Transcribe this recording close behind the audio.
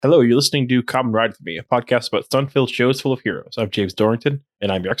Hello, you're listening to Common Ride with Me, a podcast about fun-filled shows full of heroes. I'm James Dorrington,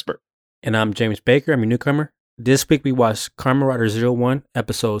 and I'm your expert. And I'm James Baker. I'm your newcomer. This week we watched Kamen Rider 01,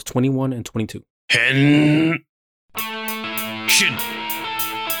 episodes 21 and 22. Henshin!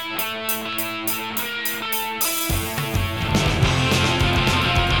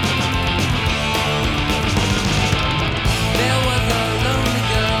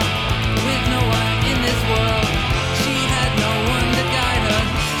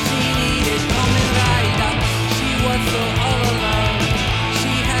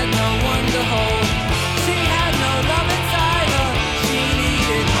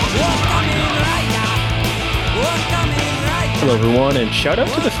 Hello, everyone, and shout out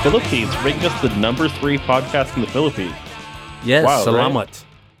to the Philippines for making us the number 3 podcast in the Philippines. Yes, wow, salamat. Right?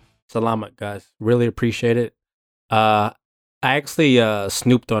 Salamat, guys. Really appreciate it. I actually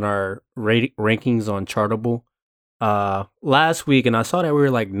snooped on our rankings on Chartable last week, and I saw that we were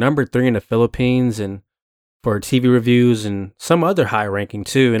like number 3 in the Philippines and for TV reviews and some other high ranking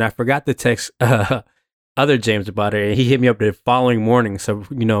too. And I forgot to text other James about it, and he hit me up the following morning. So,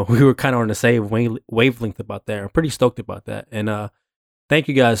 we were kind of on the same wavelength about that. I'm pretty stoked about that. And thank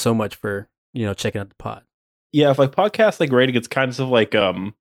you guys so much for, checking out the pod. Yeah, if like podcast like rating, it's kind of like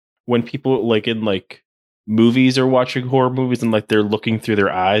when people like in like movies are watching horror movies and like they're looking through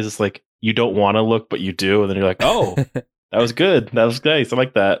their eyes. It's like you don't want to look, but you do, and then you're like, oh, that was good. That was nice. I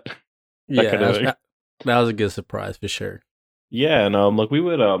like that. That was a good surprise for sure. Yeah, and like we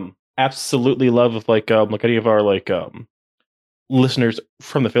would absolutely love if like any of our like listeners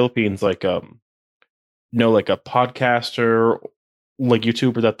from the Philippines like know like a podcaster like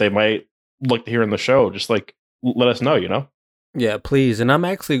YouTuber that they might like to hear on the show, just like let us know, Yeah, please. And I'm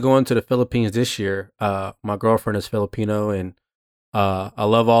actually going to the Philippines this year. My girlfriend is Filipino, and I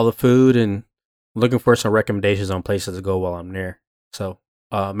love all the food and looking for some recommendations on places to go while I'm there. So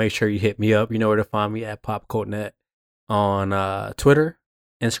make sure you hit me up. You know where to find me at PopCodeNet on Twitter,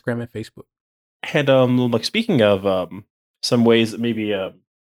 Instagram, and Facebook. And like speaking of some ways that maybe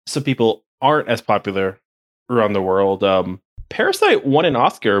some people aren't as popular around the world, Parasite won an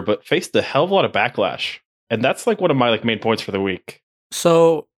Oscar but faced a hell of a lot of backlash, and that's like one of my like main points for the week.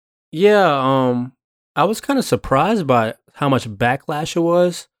 So yeah, I was kind of surprised by how much backlash it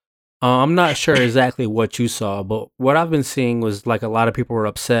was. I'm not sure exactly what you saw, but what I've been seeing was like a lot of people were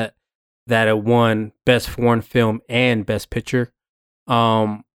upset that it won Best Foreign Film and Best Picture.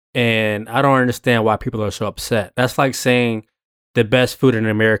 And I don't understand why people are so upset. That's like saying the best food in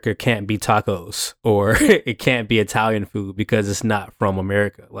America can't be tacos or it can't be Italian food because it's not from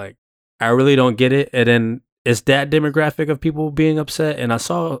America. Like, I really don't get it. And then it's that demographic of people being upset. And I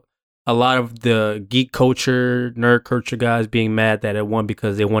saw a lot of the geek culture, nerd culture guys being mad that it won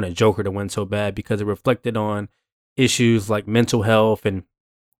because they wanted Joker to win so bad because it reflected on issues like mental health and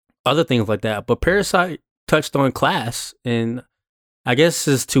other things like that. But Parasite touched on class, and I guess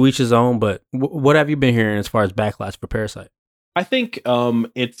it's to each his own, but what have you been hearing as far as backlash for Parasite? I think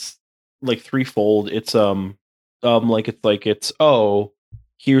it's like threefold. It's oh,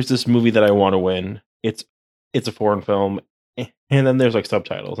 here's this movie that I want to win. It's a foreign film, and then there's like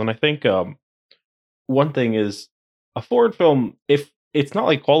subtitles. And I think one thing is a foreign film, if it's not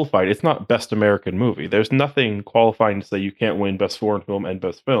like qualified, it's not Best American Movie. There's nothing qualifying to say you can't win Best Foreign Film and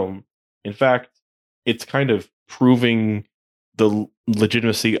Best Film. In fact, it's kind of proving the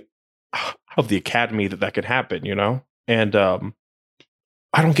legitimacy of the Academy that could happen, And I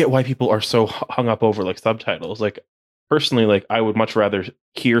don't get why people are so hung up over like subtitles. Like personally, like I would much rather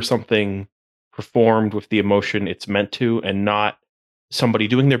hear something performed with the emotion it's meant to, and not somebody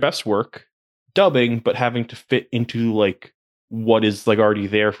doing their best work dubbing but having to fit into like what is like already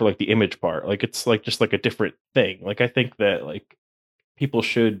there for like the image part. Like it's like just like a different thing. Like I think that like people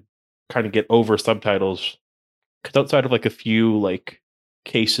should kind of get over subtitles, because outside of like a few like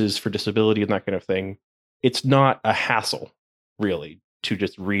cases for disability and that kind of thing, it's not a hassle really to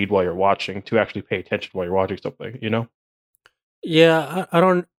just read while you're watching, to actually pay attention while you're watching something, Yeah, I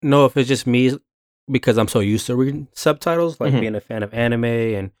don't know if it's just me because I'm so used to reading subtitles, like being a fan of anime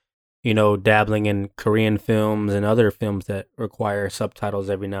and, dabbling in Korean films and other films that require subtitles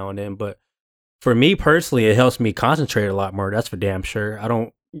every now and then. But for me personally, it helps me concentrate a lot more. That's for damn sure.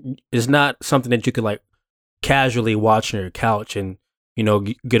 It's not something that you could like casually watch on your couch and,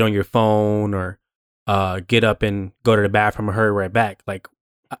 get on your phone or get up and go to the bathroom and hurry right back. Like,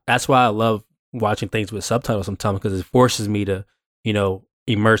 that's why I love watching things with subtitles sometimes, because it forces me to,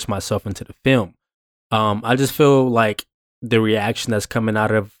 immerse myself into the film. I just feel like the reaction that's coming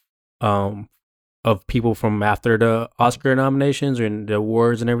out of people from after the Oscar nominations and the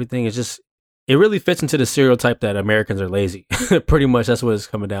awards and everything is just, it really fits into the stereotype that Americans are lazy. Pretty much that's what it's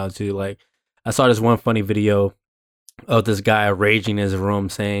coming down to. Like I saw this one funny video of this guy raging in his room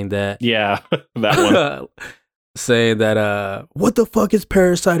saying that Yeah, that one. saying that what the fuck is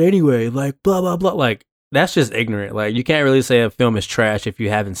Parasite anyway? Like blah blah blah. Like that's just ignorant. Like you can't really say a film is trash if you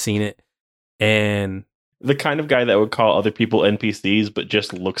haven't seen it. And The kind of guy that would call other people NPCs, but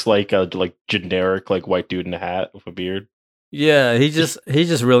just looks like a like generic like white dude in a hat with a beard. yeah, he just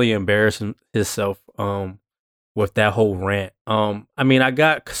really embarrassed himself with that whole rant. I mean, I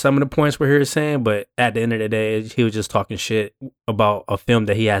got some of the points where he was saying, but at the end of the day, he was just talking shit about a film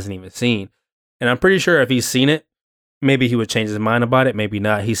that he hasn't even seen. And I'm pretty sure if he's seen it, maybe he would change his mind about it. Maybe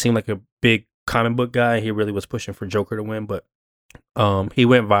not. He seemed like a big comic book guy. He really was pushing for Joker to win, but he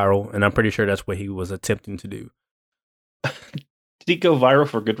went viral, and I'm pretty sure that's what he was attempting to do. Did he go viral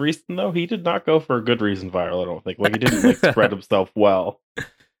for good reason though? He did not go for a good reason viral. I don't think. Like he didn't like spread himself well.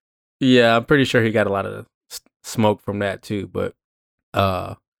 Yeah, I'm pretty sure he got a lot of smoke from that too. But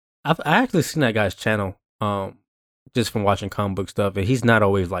I actually seen that guy's channel just from watching comic book stuff, and he's not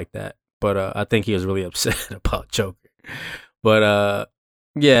always like that. But I think he was really upset about Joker. But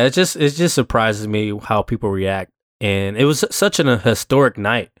yeah, it just surprises me how people react, and it was such a historic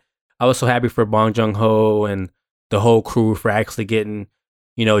night. I was so happy for Bong Joon Ho and the whole crew for actually getting,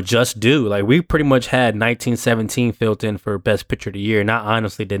 just due. Like we pretty much had 1917 filled in for Best Picture of the Year, and I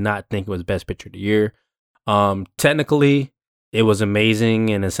honestly did not think it was Best Picture of the Year. Technically, it was amazing,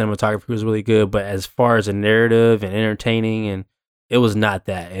 and the cinematography was really good. But as far as a narrative and entertaining, and it was not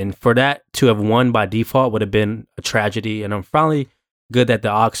that. And for that to have won by default would have been a tragedy. And I'm finally good that the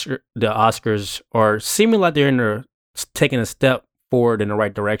Oscars are seeming like they're taking a step forward in the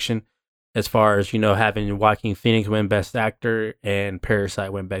right direction. As far as, having Joaquin Phoenix win Best Actor and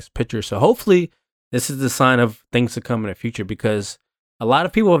Parasite win Best Picture. So hopefully this is the sign of things to come in the future, because a lot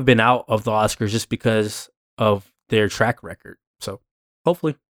of people have been out of the Oscars just because of their track record. So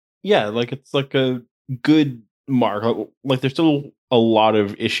hopefully. Yeah, like it's like a good mark. Like there's still a lot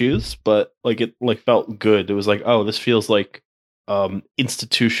of issues, but like it like felt good. It was like, oh, this feels like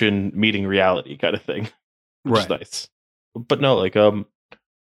institution meeting reality kind of thing. Which is nice. But no, like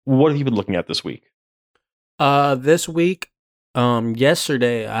what have you been looking at this week? This week,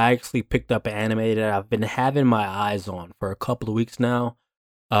 yesterday I actually picked up an anime that I've been having my eyes on for a couple of weeks now.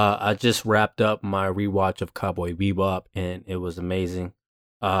 I just wrapped up my rewatch of Cowboy Bebop, and it was amazing.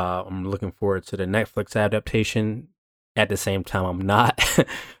 I'm looking forward to the Netflix adaptation. At the same time, I'm not.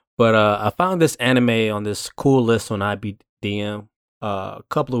 But I found this anime on this cool list on IBDM a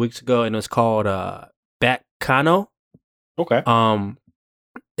couple of weeks ago, and it's called Baccano. Okay.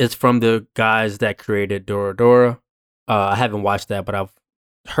 It's from the guys that created Dora. I haven't watched that, but I've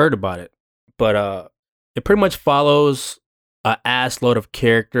heard about it. But it pretty much follows an ass load of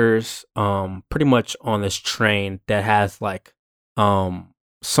characters, pretty much on this train that has like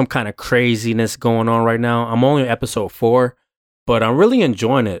some kind of craziness going on right now. I'm only on episode 4, but I'm really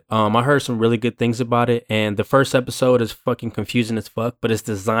enjoying it. I heard some really good things about it, and the first episode is fucking confusing as fuck, but it's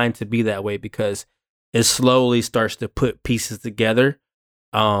designed to be that way because it slowly starts to put pieces together.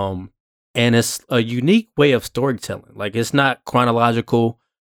 And it's a unique way of storytelling. Like it's not chronological.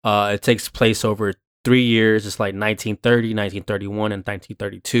 It takes place over 3 years. It's like 1930, 1931, and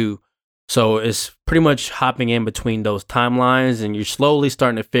 1932. So it's pretty much hopping in between those timelines, and you're slowly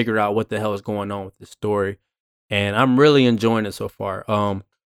starting to figure out what the hell is going on with this story. And I'm really enjoying it so far.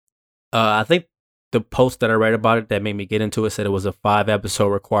 I think the post that I read about it that made me get into it said it was a 5-episode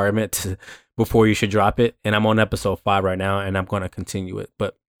requirement before you should drop it. And I'm on episode 5 right now, and I'm going to continue it.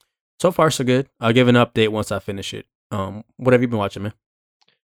 But so far, so good. I'll give an update once I finish it. What have you been watching, man?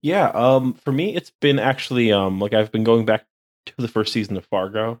 Yeah, for me, it's been actually like I've been going back to the first season of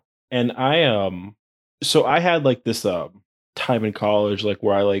Fargo, and so I had like this time in college like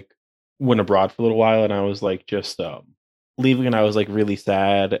where I like went abroad for a little while, and I was like just leaving, and I was like really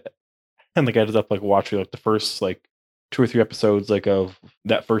sad, and like I ended up like watching like the first like 2 or 3 episodes like of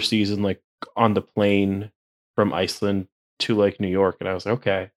that first season like on the plane from Iceland to like New York, and I was like,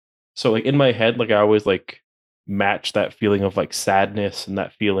 okay. So like in my head, like I always like match that feeling of like sadness and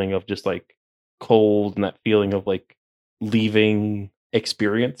that feeling of just like cold and that feeling of like leaving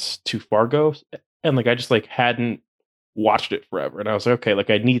experience to Fargo. And like I just like hadn't watched it forever. And I was like, okay, like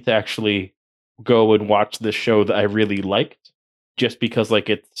I need to actually go and watch this show that I really liked just because like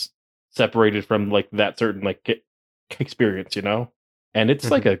it's separated from like that certain like experience, you know? And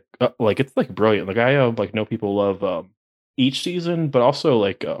it's like like it's like brilliant. Like I like know people love each season, but also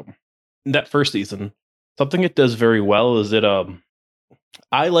like that first season, something it does very well is it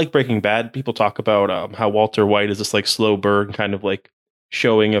I like Breaking Bad. People talk about how Walter White is this like slow burn kind of like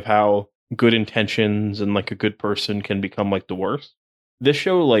showing of how good intentions and like a good person can become like the worst. This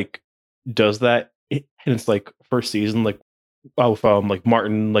show like does that, and it's like first season like like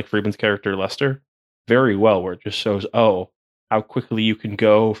Martin like Freeman's character Lester very well, where it just shows how quickly you can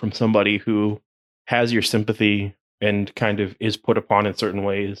go from somebody who has your sympathy and kind of is put upon in certain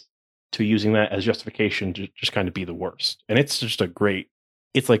ways to using that as justification to just kind of be the worst. And it's just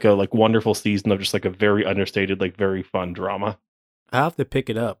it's like a like wonderful season of just like a very understated, like very fun drama. I have to pick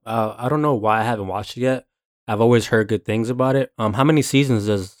it up. I don't know why I haven't watched it yet. I've always heard good things about it. How many seasons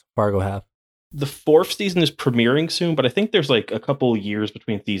does Fargo have? The fourth season is premiering soon, but I think there's like a couple years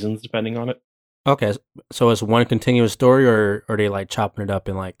between seasons depending on it. Okay, so it's one continuous story, or are they like chopping it up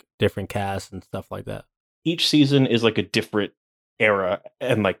in like different casts and stuff like that? Each season is like a different era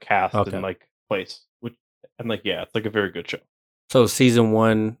and like cast and Okay, like place, which and like yeah, it's like a very good show. so season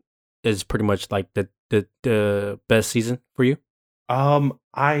one is pretty much like the best season for you.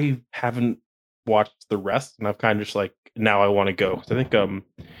 I haven't watched the rest, and I've kind of just like now I want to go. So I think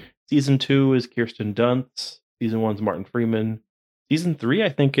season 2 is Kirsten Dunst, season 1's Martin Freeman, season 3 I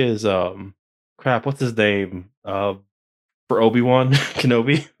think is crap, what's his name? For Obi-Wan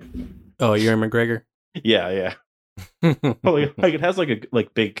Kenobi. Oh, Ewan McGregor. Yeah, yeah. Oh, like it has like a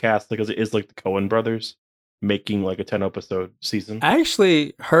like big cast because it is like the Coen brothers making like a 10 episode season. I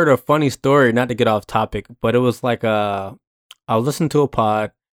actually heard a funny story, not to get off topic, but it was like I was listening to a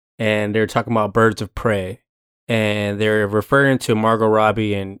pod and they were talking about Birds of Prey, and they're referring to Margot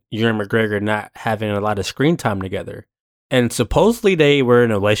Robbie and Ewan McGregor not having a lot of screen time together. And supposedly they were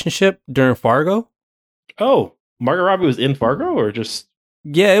in a relationship during Fargo. Oh, Margot Robbie was in Fargo or just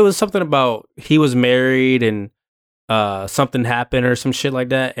Yeah, it was something about he was married and something happened or some shit like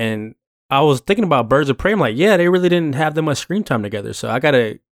that. And I was thinking about Birds of Prey. I'm like, yeah, they really didn't have that much screen time together. So I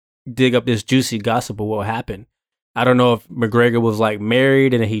gotta dig up this juicy gossip of what happened. I don't know if McGregor was like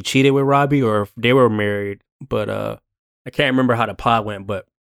married and he cheated with Robbie, or if they were married. But I can't remember how the pod went. But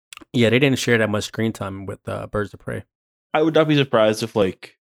yeah, they didn't share that much screen time with Birds of Prey. I would not be surprised if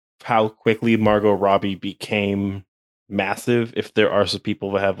like how quickly Margot Robbie became massive if there are some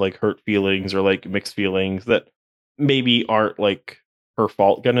people that have like hurt feelings or like mixed feelings that maybe aren't like her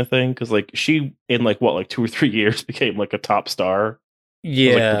fault kind of thing, because like she in like what like 2 or 3 years became like a top star, was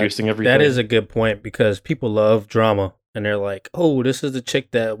like Yeah, producing that is everything. a good point because people love drama and they're like, "Oh, this is the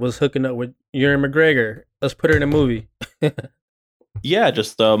chick that was hooking up with Ewan McGregor. Let's put her in a movie." Yeah,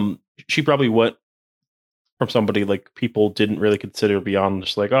 just she probably went from somebody like people didn't really consider beyond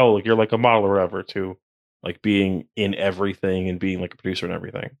just like, oh, like you're like a model or whatever, to like being in everything and being like a producer and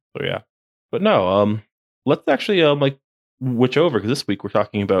everything. So yeah. But no, let's actually like switch over because this week we're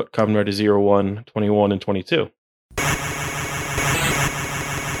talking about Kamen Rider Zero One, 21, and 22.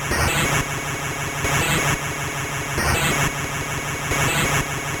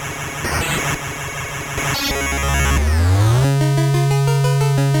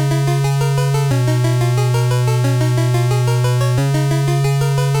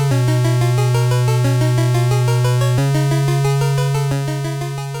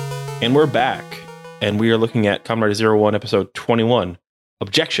 And we're back, and we are looking at Kamen Rider Zero One, episode 21,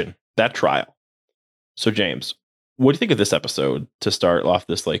 Objection, That Trial. So James, what do you think of this episode to start off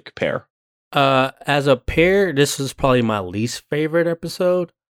this like pair? As a pair, this is probably my least favorite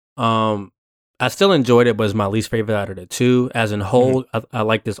episode. Um, I still enjoyed it, but it's my least favorite out of the two. As in whole, I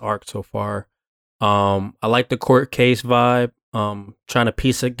like this arc so far. I like the court case vibe. Trying to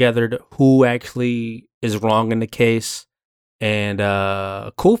piece together who actually is wrong in the case, and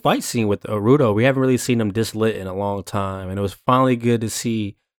cool fight scene with Arudo. We haven't really seen him this lit in a long time, and it was finally good to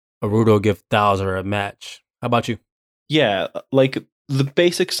see Arudo give Thouser a match. How about you? Yeah, like the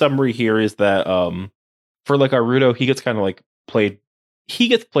basic summary here is that for like Arudo, he gets kind of like played he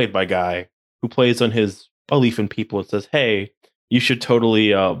gets played by a guy who plays on his belief in people and says, "Hey, you should totally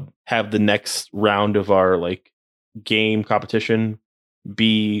have the next round of our like game competition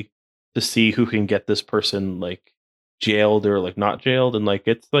be to see who can get this person like jailed or like not jailed." And like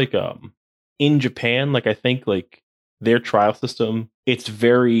it's like in Japan, like I think like their trial system, it's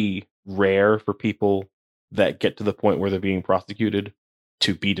very rare for people that get to the point where they're being prosecuted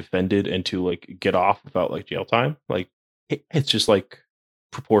to be defended and to like get off without like jail time. Like it's just like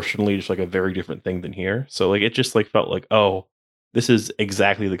proportionally just like a very different thing than here. So like it just like felt like, oh, this is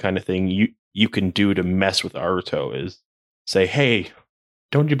exactly the kind of thing you can do to mess with Aruto, is say, hey,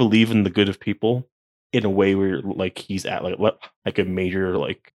 don't you believe in the good of people, in a way where like he's at like a major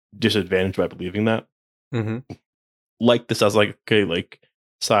like disadvantage by believing that. Mm-hmm. Like this as like a like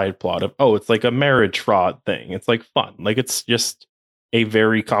side plot of, oh, it's like a marriage fraud thing. It's like fun. Like it's just a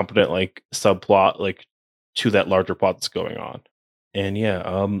very competent like subplot like to that larger plot that's going on. And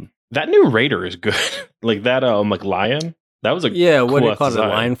yeah, That new Raider is good. Like that like lion. That was a Yeah, what do cool you ass call it? A design.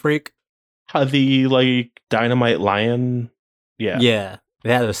 lion freak? How the like dynamite lion. Yeah. Yeah.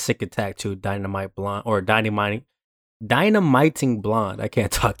 They had a sick attack too, dynamite blonde or dynamiting blonde. I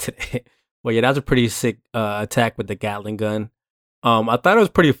can't talk today. Well, yeah, that was a pretty sick attack with the Gatling gun. I thought it was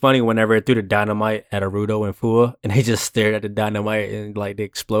pretty funny whenever it threw the dynamite at Aruto and Fua, and they just stared at the dynamite and like they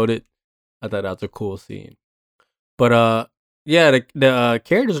exploded. I thought that was a cool scene. But yeah, the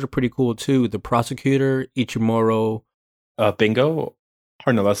characters are pretty cool too. The prosecutor Ichimuro, Bingo.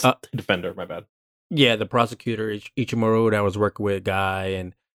 Or no, that's uh, Defender. My bad. yeah, the prosecutor Ichimuro that was working with Guy,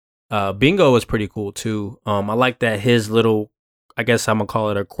 and Bingo was pretty cool too. I like that his little, I guess I'm gonna call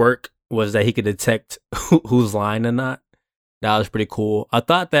it a quirk, was that he could detect who's lying or not. That was pretty cool. I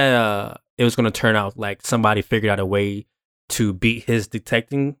thought that it was gonna turn out like somebody figured out a way to beat his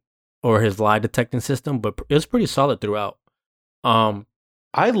detecting or his lie detecting system, but it was pretty solid throughout. Um,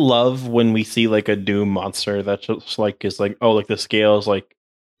 I love when we see like a doom monster that just like is like, oh, like the scale is like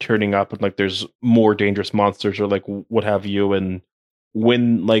turning up and like there's more dangerous monsters or like what have you. And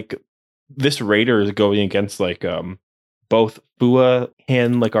when like this raider is going against like both Fua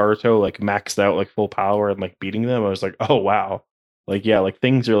and like Aruto like maxed out like full power and like beating them, I was like, oh wow. Like yeah, like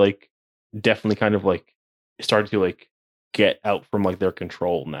things are like definitely kind of like starting to like get out from like their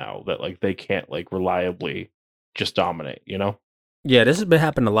control now that like they can't like reliably just dominate, you know? yeah, this has been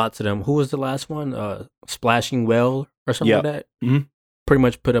happening a lot to them. Who was the last one? Splashing Well or something like Yeah. that. Mhm. Pretty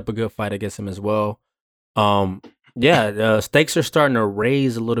much put up a good fight against him as well. Yeah, the stakes are starting to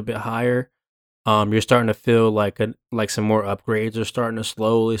raise a little bit higher. You're starting to feel like some more upgrades are starting to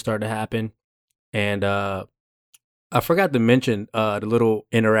slowly start to happen. And I forgot to mention the little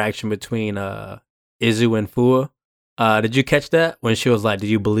interaction between Izu and Fua. Did you catch that when she was like, "Do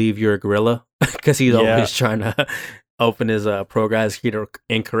you believe you're a gorilla?" Because he's Yeah. always trying to open his progress key the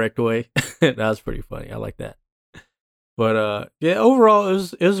incorrect way. That was pretty funny. I like that. But yeah, overall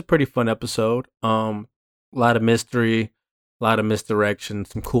it was a pretty fun episode. A lot of mystery, a lot of misdirection,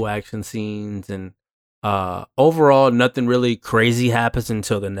 some cool action scenes, and overall nothing really crazy happens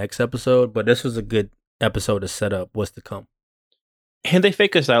until the next episode. But this was a good episode to set up what's to come. And they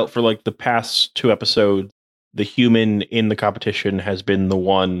fake us out for like the past two episodes. The human in the competition has been the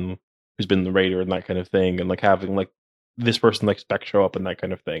one who's been the raider and that kind of thing, and like having like this person like spec show up and that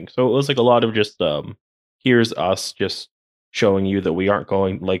kind of thing. So it was like a lot of just here's us just showing you that we aren't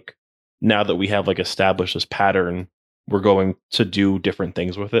going like now that we have like established this pattern, we're going to do different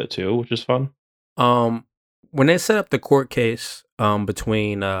things with it too, which is fun. Um, when they set up the court case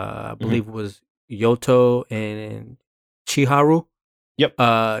between I believe it was Yoto and Chiharu.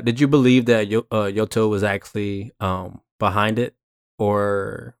 Yep. Did you believe that Yoto was actually behind it,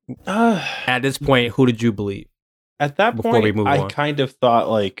 or at this point, who did you believe? At that Before we point, move I on. kind of thought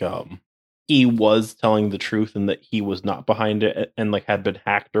like he was telling the truth and that he was not behind it and like had been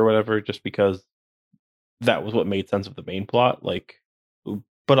hacked or whatever, just because that was what made sense of the main plot. Like,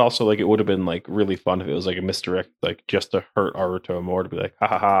 but also like it would have been like really fun if it was like a misdirect, like just to hurt Aruto more to be like, ha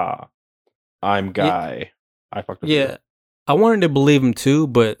ha ha, I'm Yeah, Guy, I fucked with you. yeah. I wanted to believe him too,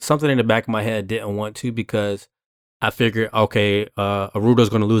 but something in the back of my head didn't want to because I figured, okay, Aruto's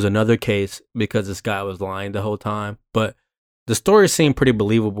going to lose another case because this guy was lying the whole time. But the story seemed pretty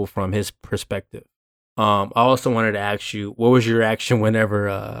believable from his perspective. I also wanted to ask you, what was your reaction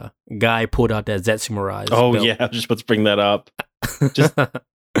whenever Guy pulled out that Zetsumarai Oh belt? yeah, I was just about to bring that up. Just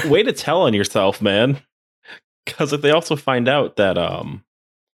way to tell on yourself, man. Because if they also find out that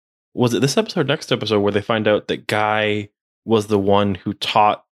was it this episode, next episode, where they find out that Guy was the one who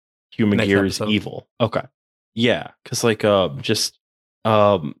taught Human Next Gears episode. evil? Okay, yeah, because like just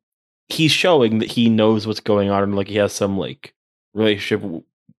he's showing that he knows what's going on and like he has some like relationship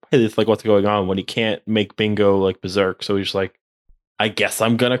with like what's going on when he can't make Bingo like berserk. So he's just like, I guess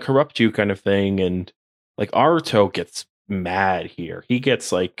I'm gonna corrupt you, kind of thing. And like Aruto gets mad here. He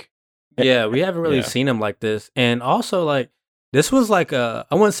gets like, Yeah, we haven't really yeah, seen him like this. And also like this was like I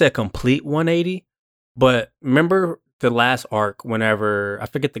wouldn't say a complete 180, but remember the last arc whenever I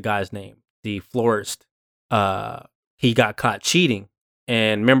forget the guy's name, the florist, he got caught cheating.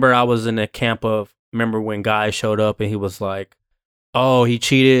 And remember I was in the camp of remember when Guy showed up and he was like, "Oh, he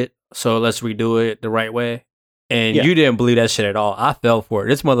cheated, so let's redo it the right way." And yeah. you didn't believe that shit at all. I fell for it.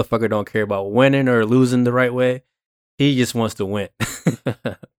 This motherfucker don't care about winning or losing the right way. He just wants to win.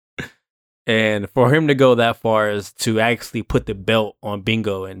 And for him to go that far as to actually put the belt on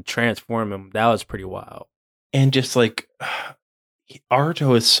Bingo and transform him, that was pretty wild. And just like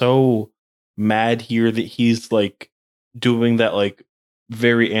Aruto is so mad here that he's like doing that like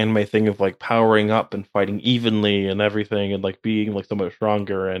very anime thing of like powering up and fighting evenly and everything and like being like so much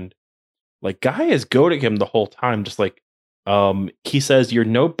stronger. And like Guy is goading him the whole time, just like he says, "You're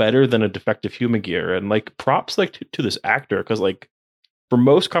no better than a defective human gear," and like props like to this actor because like for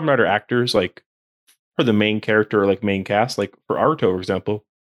most Kamen Rider actors, like for the main character or like main cast, like for Aruto, for example,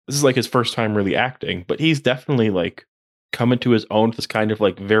 this is like his first time really acting, but he's definitely like come into his own with this kind of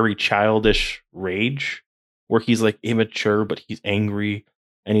like very childish rage where he's like immature, but he's angry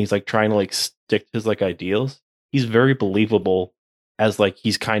and he's like trying to like stick to his like ideals. He's very believable as like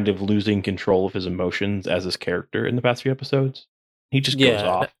he's kind of losing control of his emotions as his character in the past few episodes. He just goes Yeah,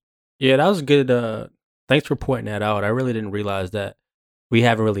 off. yeah, that was good. Thanks for pointing that out. I really didn't realize that we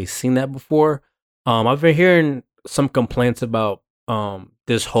haven't really seen that before. I've been hearing some complaints about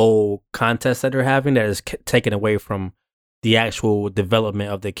this whole contest that they're having that is taken away from the actual development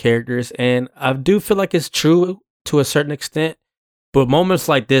of the characters, and I do feel like it's true to a certain extent. But moments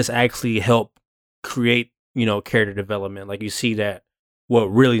like this actually help create, character development. Like you see that what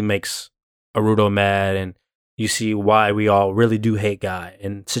really makes Aruto mad, and you see why we all really do hate Guy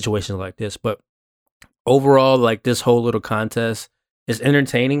in situations like this. But overall, like this whole little contest is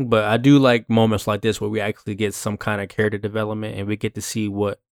entertaining, but I do like moments like this where we actually get some kind of character development and we get to see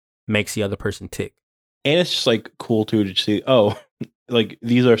what makes the other person tick. And it's just like cool too to see, oh, like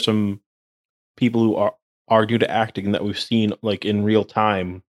these are some people who are new to acting that we've seen like in real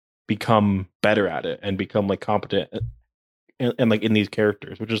time become better at it and become like competent and like in these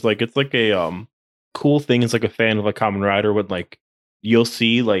characters, which is like it's like a cool thing. It's like a fan of a Kamen Rider when like you'll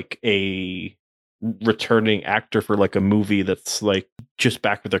see like a returning actor for like a movie that's like just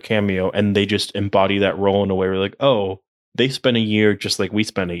back with their cameo and they just embody that role in a way where like, oh, they spent a year just like we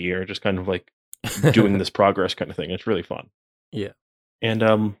spent a year, just kind of like doing this progress kind of thing. It's really fun. Yeah.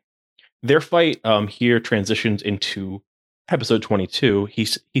 And their fight here transitions into episode 22. He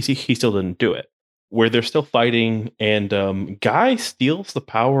still didn't do it. Where they're still fighting, and Guy steals the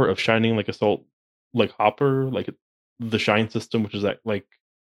power of shining like assault, like Hopper, like the Shine system, which is that like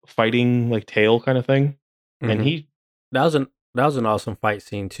fighting like tail kind of thing. And Mhm. he, That was an awesome fight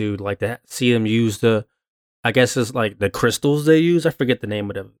scene too. Like to see them use I guess it's like the crystals they use. I forget the name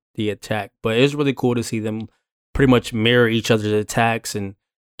of the attack, but it was really cool to see them pretty much mirror each other's attacks and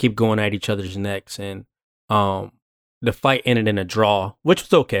keep going at each other's necks. And the fight ended in a draw, which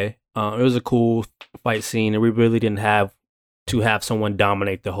was okay. It was a cool fight scene, and we really didn't have to have someone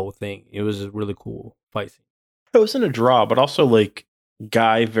dominate the whole thing. It was a really cool fight scene. it wasn't a draw, but also like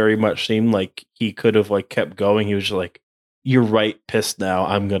Guy very much seemed like he could have like kept going. He was just like, "You're right, pissed now.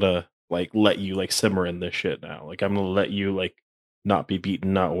 I'm gonna like let you like simmer in this shit now. Like I'm gonna let you like not be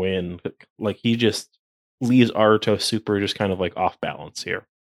beaten, not win." Like he just leaves Aruto super just kind of like off balance here,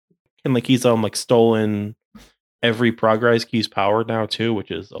 and like he's like stolen every progress key's power now too, which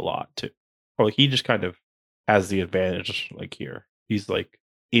is a lot too. Or like he just kind of has the advantage like here. He's like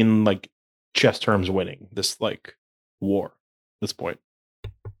in like chess terms winning this like war at this point.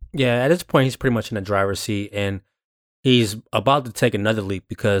 Yeah, at this point, he's pretty much in the driver's seat, and he's about to take another leap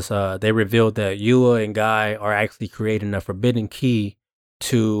because they revealed that Yua and Guy are actually creating a forbidden key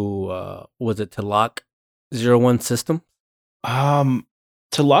to to lock 01 system.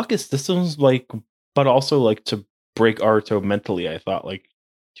 To lock his systems like but also like to break Aruto mentally, I thought like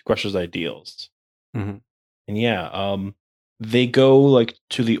to crush his ideals. Mm-hmm. And yeah, they go like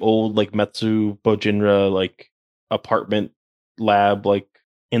to the old like Metsu Bojinra like apartment lab like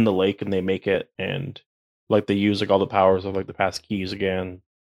in the lake and they make it and like they use like all the powers of like the past keys again.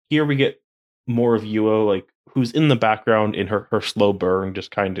 Here we get more of Yuo like who's in the background in her slow burn,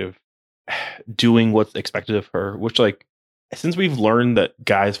 just kind of doing what's expected of her, which like since we've learned that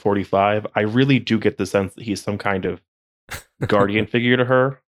Guy's 45, I really do get the sense that he's some kind of guardian figure to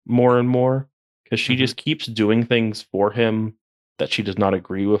her more and more because she just keeps doing things for him that she does not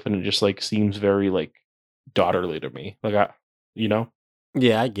agree with, and it just like seems very like daughterly to me. Like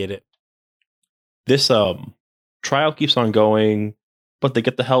Yeah, I get it. this trial keeps on going, but they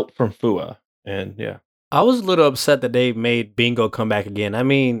get the help from Fua, and yeah. I was a little upset that they made Bingo come back again. I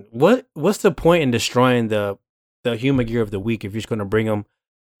mean, what's the point in destroying the human gear of the week if you're just going to bring him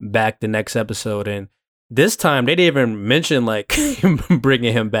back the next episode? And this time they didn't even mention like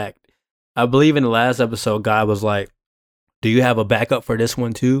bringing him back. I believe in the last episode, Guy was like, "Do you have a backup for this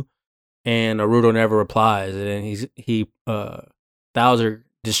one too?" And Naruto never replies, and then Thouser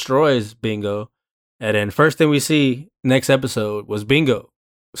destroys Bingo, and then first thing we see next episode was Bingo,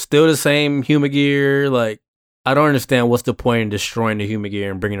 still the same human gear. Like I don't understand what's the point in destroying the human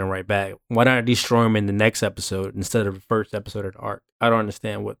gear and bringing him right back. Why not destroy him in the next episode instead of the first episode of the arc? I don't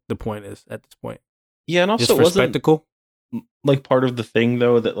understand what the point is at this point. Yeah, and also Just for it wasn't spectacle. like part of the thing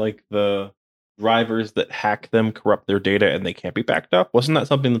though that like the drivers that hack them corrupt their data and they can't be backed up. Wasn't that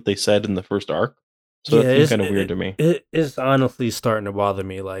something that they said in the first arc? So Yeah, that seemed kind of weird to me. it's honestly starting to bother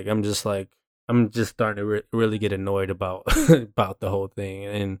me. I'm just starting to really get annoyed about about the whole thing,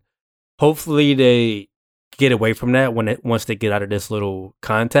 and hopefully they get away from that once they get out of this little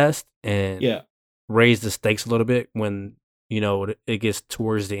contest and Yeah. raise the stakes a little bit when it gets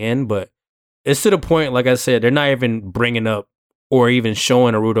towards the end. But it's to the point, like I said, they're not even bringing up or even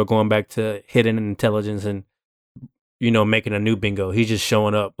showing Naruto going back to hidden intelligence and making a new bingo. He's just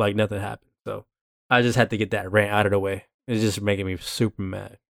showing up like nothing happened. So I just had to get that rant out of the way. It's just making me super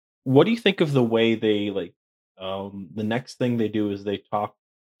mad. What do you think of the way they the next thing they do is they talk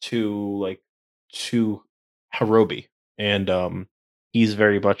to Harobi, and he's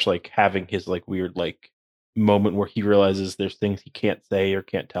very much like having his like weird like moment where he realizes there's things he can't say or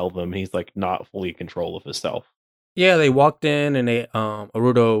can't tell them. He's like not fully in control of himself. Yeah, they walked in and they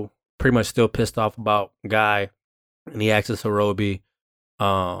Arudo pretty much still pissed off about Guy, and he asks Harobi,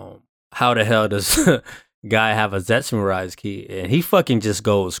 how the hell does Guy have a Zetsu Rise key? And he fucking just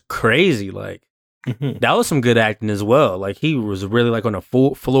goes crazy. Like that was some good acting as well. Like he was really like on a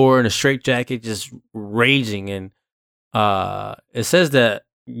full floor in a straitjacket, just raging. And it says that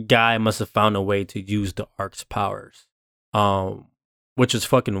Guy must have found a way to use the Ark's powers, which is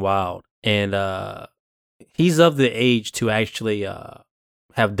fucking wild. And he's of the age to actually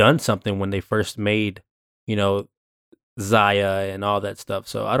have done something when they first made, Zaya and all that stuff.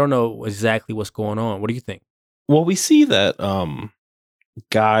 So I don't know exactly what's going on. What do you think? Well, we see that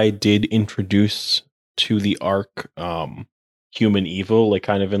Guy did introduce to the Ark human evil, like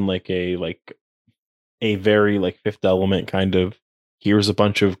kind of in like a very like Fifth Element kind of, here's a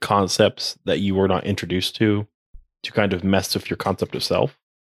bunch of concepts that you were not introduced to kind of mess with your concept of self.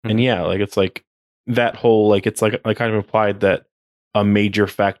 And yeah, like it's like that whole like it's like kind of implied that a major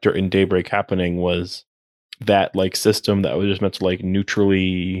factor in Daybreak happening was that like system that was just meant to like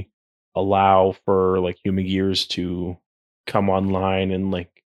neutrally allow for like human gears to come online and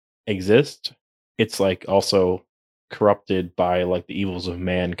like exist. It's like also corrupted by like the evils of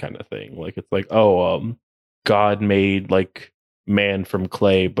man kind of thing. Like it's like, God made like man from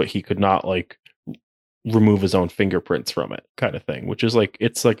clay, but he could not like remove his own fingerprints from it kind of thing, which is like,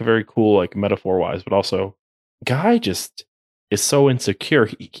 it's like a very cool like metaphor wise, but also Guy just is so insecure.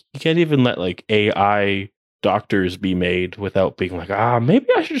 He can't even let like AI doctors be made without being like, maybe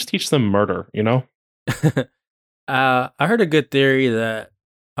I should just teach them murder, I heard a good theory that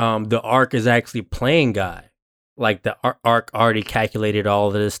the Ark is actually playing Guy. Like the Ark already calculated all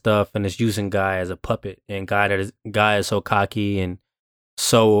of this stuff and is using Guy as a puppet. And Guy is so cocky and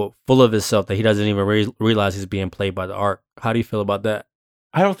so full of himself that he doesn't even realize he's being played by the Ark. How do you feel about that?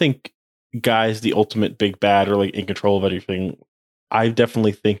 I don't think Guy's the ultimate big bad or like in control of everything. I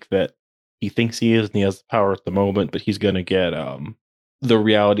definitely think that he thinks he is and he has the power at the moment, but he's going to get the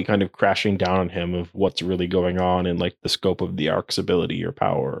reality kind of crashing down on him of what's really going on and like the scope of the Ark's ability or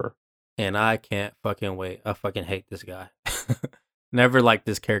power. And I can't fucking wait. I fucking hate this guy. Never liked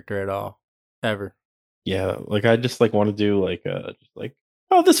this character at all. Ever. Yeah, like I just like want to do like just like,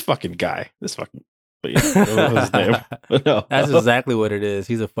 oh, this fucking guy. This fucking, but yeah, that was his name. But no. That's exactly what it is.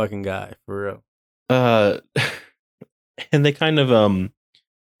 He's a fucking guy, for real. And they kind of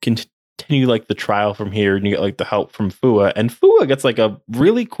continue like the trial from here, and you get like the help from Fua, and Fua gets like a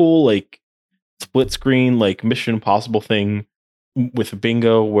really cool like split screen like Mission Impossible thing with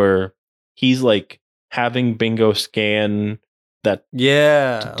Bingo, where he's like having Bingo scan that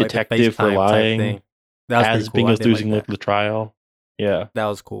detective like for lying as cool. Bingo's losing like the trial. Yeah, that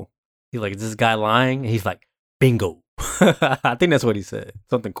was cool. He's like, is this guy lying? And he's like, Bingo. I think that's what he said,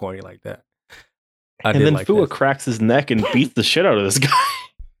 something corny like that. And then like Fua cracks his neck and beats the shit out of this guy.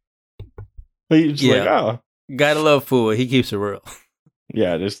 He's just like, oh, gotta love Fua. He keeps it real.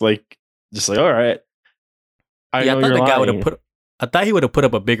 Yeah, just like all right. I thought the guy would have I thought he would have put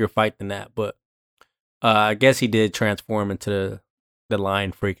up a bigger fight than that, but I guess he did transform into the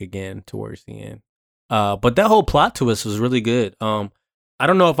Lion Freak again towards the end. But that whole plot twist was really good. I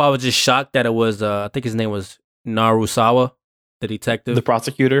don't know if I was just shocked that it was I think his name was Narusawa, the detective, the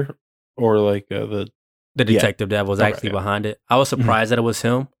prosecutor, or like the detective that was actually behind it. I was surprised that it was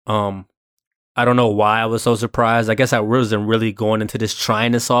him. I don't know why I was so surprised. I guess I wasn't really going into this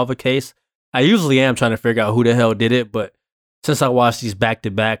trying to solve a case. I usually am trying to figure out who the hell did it, but since I watched these back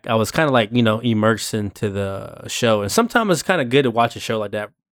to back, I was kind of like, immersed into the show. And sometimes it's kind of good to watch a show like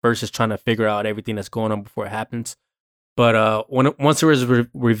that versus trying to figure out everything that's going on before it happens. But once it was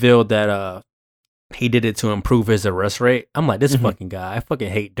revealed that he did it to improve his arrest rate, I'm like, this fucking guy. I fucking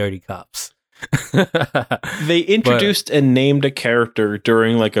hate dirty cops. They introduced and named a character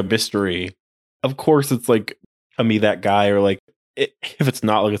during like a mystery of course it's like a me that guy, or like if it's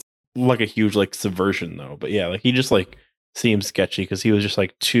not like it's like a huge like subversion though. But yeah, like he just like seems sketchy because he was just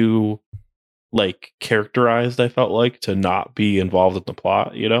like too like characterized, I felt like, to not be involved in the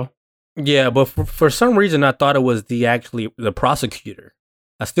plot, you know? Yeah, but for some reason, I thought it was the prosecutor.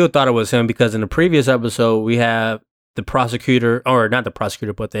 I still thought it was him because in the previous episode, we have the prosecutor, or not the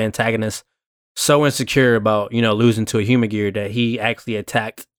prosecutor, but the antagonist, so insecure about losing to a human gear that he actually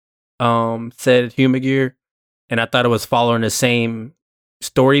attacked said human gear, and I thought it was following the same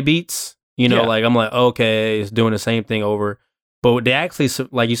story beats. Yeah. Like I'm like, okay, it's doing the same thing over. But they actually,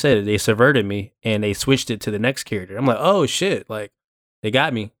 like you said, they subverted me and they switched it to the next character. I'm like, oh shit, like they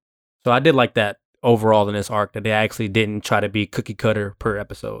got me. So I did like that overall in this arc that they actually didn't try to be cookie cutter per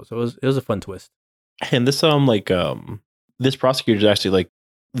episode. So it was a fun twist. And this prosecutor is actually like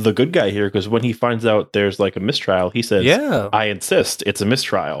the good guy here, because when he finds out there's like a mistrial, he says, Yeah, I insist it's a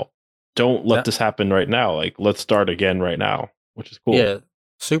mistrial. Don't let this happen right now. Like, let's start again right now, which is cool. Yeah,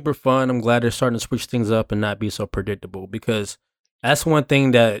 super fun. I'm glad they're starting to switch things up and not be so predictable, because that's one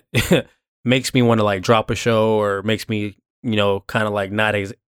thing that makes me want to like drop a show, or makes me, kind of like not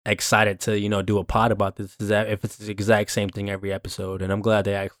excited to, do a pod about this, is that if it's the exact same thing every episode. And I'm glad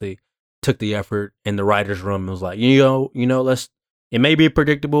they actually took the effort in the writer's room and was like, it may be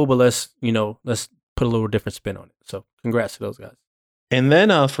predictable, but let's put a little different spin on it. So congrats to those guys. And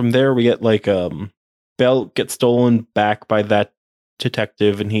then from there we get like Belt gets stolen back by that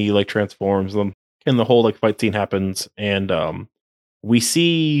detective, and he like transforms them, and the whole like fight scene happens, and we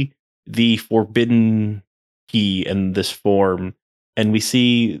see the forbidden key in this form, and we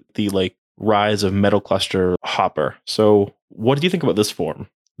see the like rise of Metal Cluster Hopper. So what do you think about this form,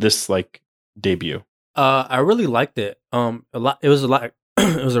 this like debut? I really liked it. A lot. It was a lot.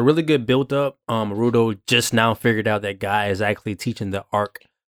 It was a really good build up. Rudo just now figured out that Guy is actually teaching the arc,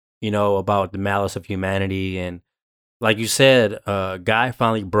 about the malice of humanity, and like you said, Guy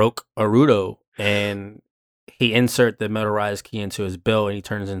finally broke Arudo, and he insert the Metal Rise key into his belt, and he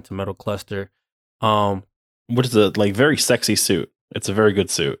turns into Metal Cluster. Which is a like very sexy suit. It's a very good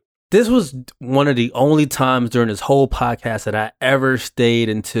suit. This was one of the only times during this whole podcast that I ever stayed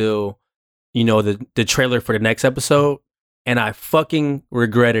until, the trailer for the next episode, and I fucking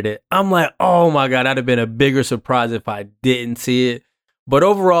regretted it. I'm like, oh my God, that'd have been a bigger surprise if I didn't see it. But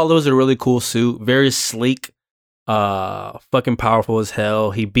overall, it was a really cool suit, very sleek, fucking powerful as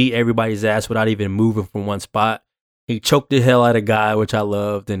hell. He beat everybody's ass without even moving from one spot. He choked the hell out of Guy, which I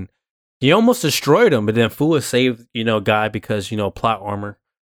loved, and he almost destroyed him, but then Fua saved, Guy because, plot armor.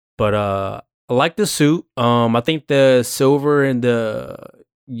 But I like the suit. I think the silver and the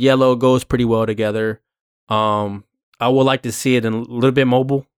yellow goes pretty well together. I would like to see it in a little bit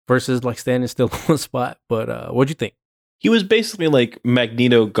mobile versus like standing still in one spot. But what'd you think? He was basically like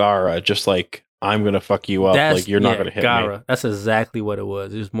Magneto Gara, just like, I'm gonna fuck you up. Like, you're not gonna hit Gara. me. That's exactly what it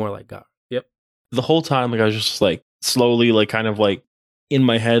was. It was more like Gara. Yep. The whole time, like I was just like slowly, like kind of like in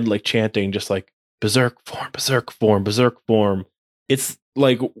my head, like chanting, just like berserk form, berserk form, berserk form. It's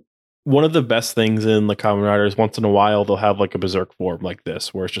like one of the best things in the Kamen Riders. Once in a while, they'll have like a berserk form like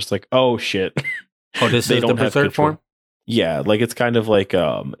this, where it's just like, oh shit. Oh, this is the berserk form? Yeah, like it's kind of like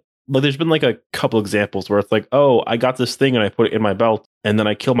there's been like a couple examples where it's like, oh, I got this thing and I put it in my belt, and then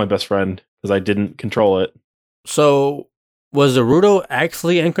I killed my best friend because I didn't control it. So was Arudo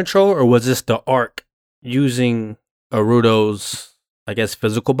actually in control, or was this the arc using Arudo's, I guess,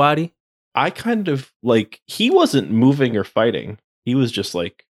 physical body? I kind of like, he wasn't moving or fighting. He was just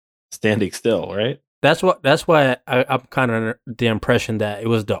like standing still, right? That's why I'm kind of the impression that it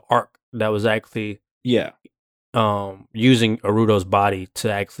was the arc that was actually using Arudo's body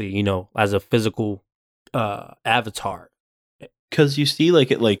to actually, as a physical avatar. Because you see like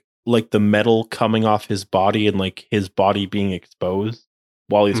it like the metal coming off his body, and like his body being exposed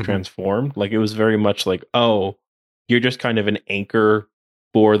while he's transformed. Like it was very much like, oh, you're just kind of an anchor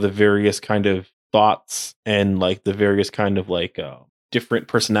for the various kind of thoughts and like the various kind of like different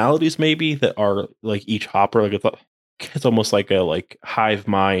personalities maybe that are like each Hopper. Like it's almost like a like hive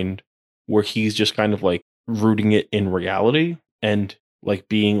mind where he's just kind of like rooting it in reality and like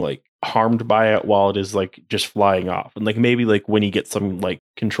being like harmed by it while it is like just flying off. And like maybe like when he gets some like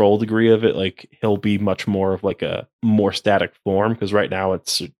control degree of it, like he'll be much more of like a more static form, because right now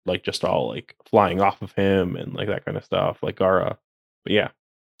it's like just all like flying off of him and like that kind of stuff, like Gara. But yeah.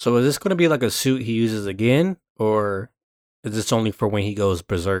 So is this going to be like a suit he uses again, or is this only for when he goes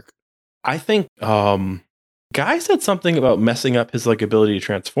berserk? I think Guy said something about messing up his like ability to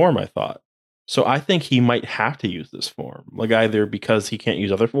transform, I thought. So I think he might have to use this form, like either because he can't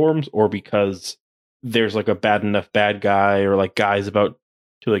use other forms, or because there's like a bad enough bad guy, or like Guy's about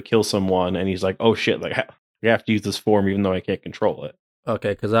to like kill someone, and he's like, "Oh shit! Like I have to use this form even though I can't control it."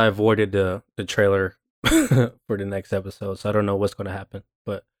 Okay, because I avoided the trailer for the next episode, so I don't know what's going to happen.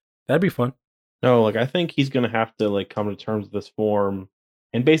 But that'd be fun. No, like I think he's gonna have to like come to terms with this form,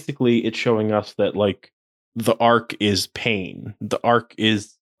 and basically it's showing us that like the arc is pain. The arc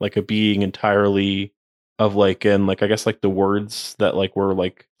is like a being entirely of like, and like I guess like the words that like were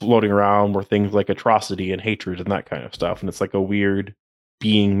like floating around were things like atrocity and hatred and that kind of stuff, and it's like a weird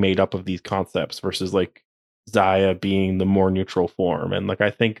being made up of these concepts versus like Zaya being the more neutral form. And like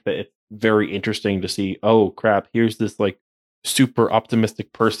I think that it's very interesting to see, oh crap, here's this like super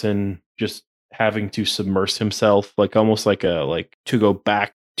optimistic person just having to submerge himself, like almost like a like to go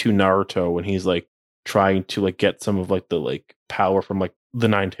back to Naruto when he's like trying to like get some of like the like power from like the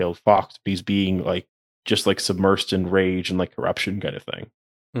nine-tailed fox, but he's being like just like submersed in rage and like corruption kind of thing.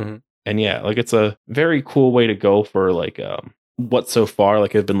 Mm-hmm. And yeah, like it's a very cool way to go for like what so far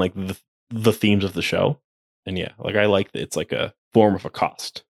like have been like the themes of the show. And yeah, like I like that it's like a form of a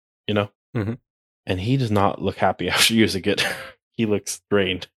cost, you know? Mm-hmm. And he does not look happy after using it. He looks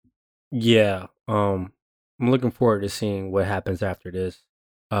drained. Yeah. I'm looking forward to seeing what happens after this.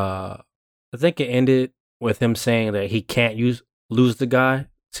 I think it ended with him saying that he can't lose the guy.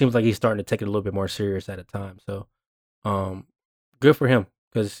 Seems like he's starting to take it a little bit more serious at a time. So, good for him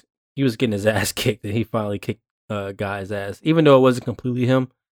because he was getting his ass kicked and he finally kicked Guy's ass. Even though it wasn't completely him,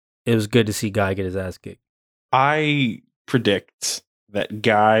 it was good to see Guy get his ass kicked. I predict that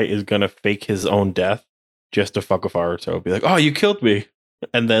Guy is gonna fake his own death just to fuck with Naruto. Be like, "Oh, you killed me,"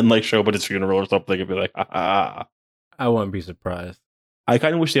 and then like show up at his funeral or something and be like, "Ah." I wouldn't be surprised. I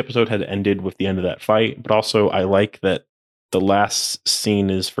kind of wish the episode had ended with the end of that fight, but also I like that the last scene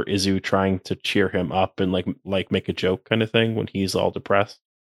is for Izu trying to cheer him up and like make a joke kind of thing when he's all depressed.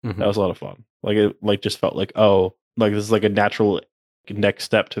 Mm-hmm. That was a lot of fun. Like it like just felt like, oh, like this is like a natural next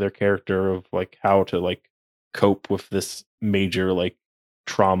step to their character of like how to like cope with this major like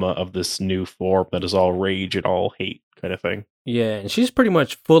trauma of this new form that is all rage and all hate kind of thing. Yeah, and she's pretty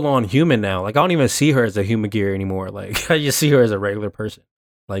much full on human now. Like I don't even see her as a human gear anymore. Like I just see her as a regular person.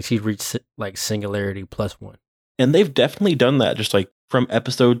 Like she's reached like singularity +1. And they've definitely done that just like from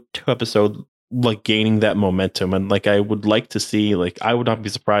episode to episode, like gaining that momentum. And like I would like to see, like I would not be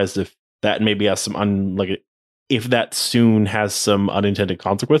surprised if that maybe has some if that soon has some unintended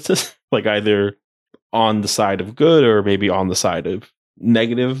consequences, like either on the side of good or maybe on the side of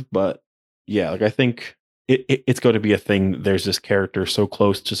negative. But yeah, like I think it's going to be a thing. There's this character so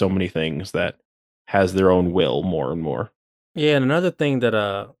close to so many things that has their own will more and more. Yeah, and another thing that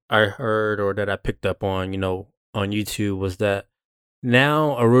I heard or that I picked up on, on YouTube was that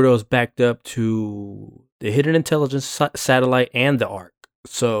now Naruto's backed up to the Hidden Intelligence satellite and the Ark.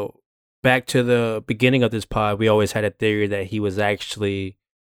 So back to the beginning of this pod, we always had a theory that he was actually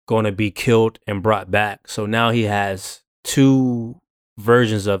going to be killed and brought back. So now he has two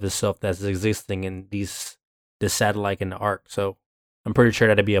versions of himself that's existing in the satellite and the Ark. So I'm pretty sure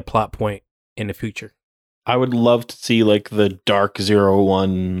that'd be a plot point in the future. I would love to see like the Dark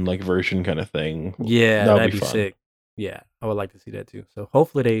 01 like version kind of thing. Yeah, that'd be sick. Yeah, I would like to see that too. So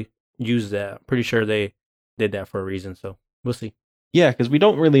hopefully they use that. I'm pretty sure they did that for a reason. So we'll see. Yeah, because we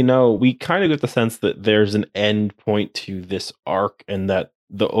don't really know. We kind of get the sense that there's an end point to this arc and that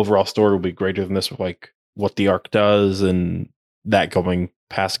the overall story will be greater than this with like what the arc does and that going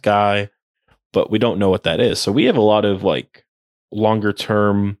past Guy. But we don't know what that is. So we have a lot of like longer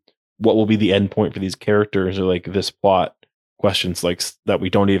term, what will be the end point for these characters or like this plot questions like that we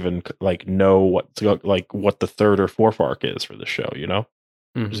don't even like know what the third or fourth arc is for the show,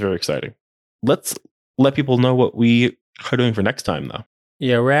 It's very exciting. Let's let people know what we are doing for next time though.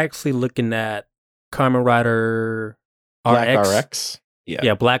 Yeah, we're actually looking at Kamen Rider Black RX.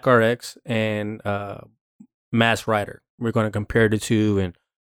 Yeah, Black RX and Mass Rider. We're going to compare the two and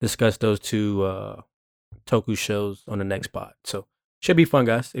discuss those two Toku shows on the next pod. So should be fun,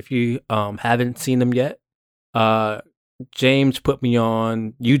 guys. If you haven't seen them yet, James put me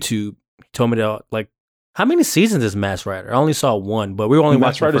on YouTube. He told me to like, how many seasons is Mass Rider? I only saw one, but we were only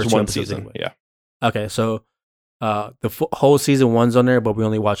watching the first one season. Anyway. Yeah. Okay, so the whole season 1's on there, but we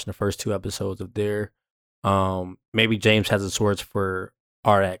only watching the first 2 episodes of there. Maybe James has the swords for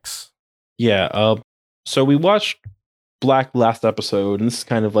RX. Yeah. So we watched Black last episode, and this is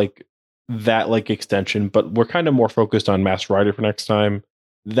kind of like that like extension, but we're kind of more focused on Mass Rider for next time.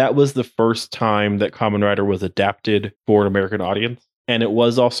 That was the first time that Kamen Rider was adapted for an American audience, and it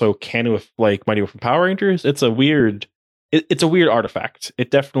was also canon with like Mighty Morphin Power Rangers. It's a weird artifact.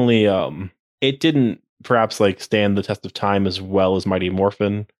 It definitely it didn't perhaps like stand the test of time as well as Mighty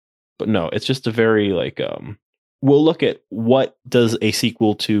Morphin, but no, it's just a very like we'll look at what does a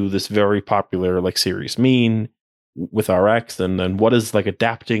sequel to this very popular like series mean with RX, and then what is like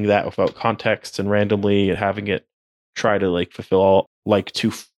adapting that without context and randomly and having it try to like fulfill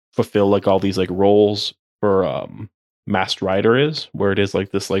like all these like roles for Masked Rider is, where it is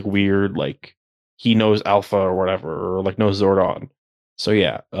like this like weird like he knows Alpha or whatever, or like knows Zordon. So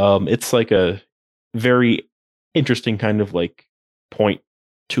yeah, it's like a very interesting kind of like point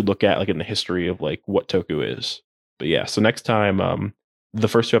to look at like in the history of like what Toku is. But yeah, so next time, the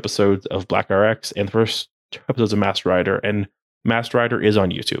first 2 episodes of Black RX and the first 2 episodes of Masked Rider, and Masked Rider is on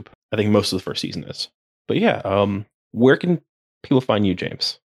YouTube. I think most of the first season is. But yeah, where can people find you,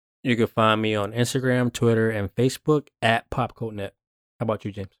 James? You can find me on Instagram, Twitter, and Facebook at PopCodeNet. How about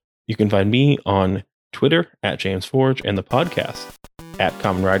you, James? You can find me on Twitter at James Forge, and the podcast at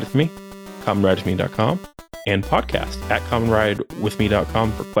Common Ride With Me, commonridewithme.com, and podcast at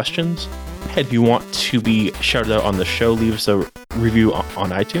commonridewithme.com for questions. If you want to be shouted out on the show, leave us a review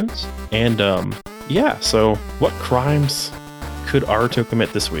on iTunes. And yeah, so what crimes could Aruto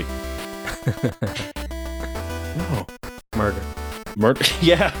commit this week? No. Murder.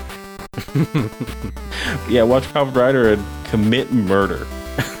 Yeah. Yeah, watch Kamen Rider and commit murder.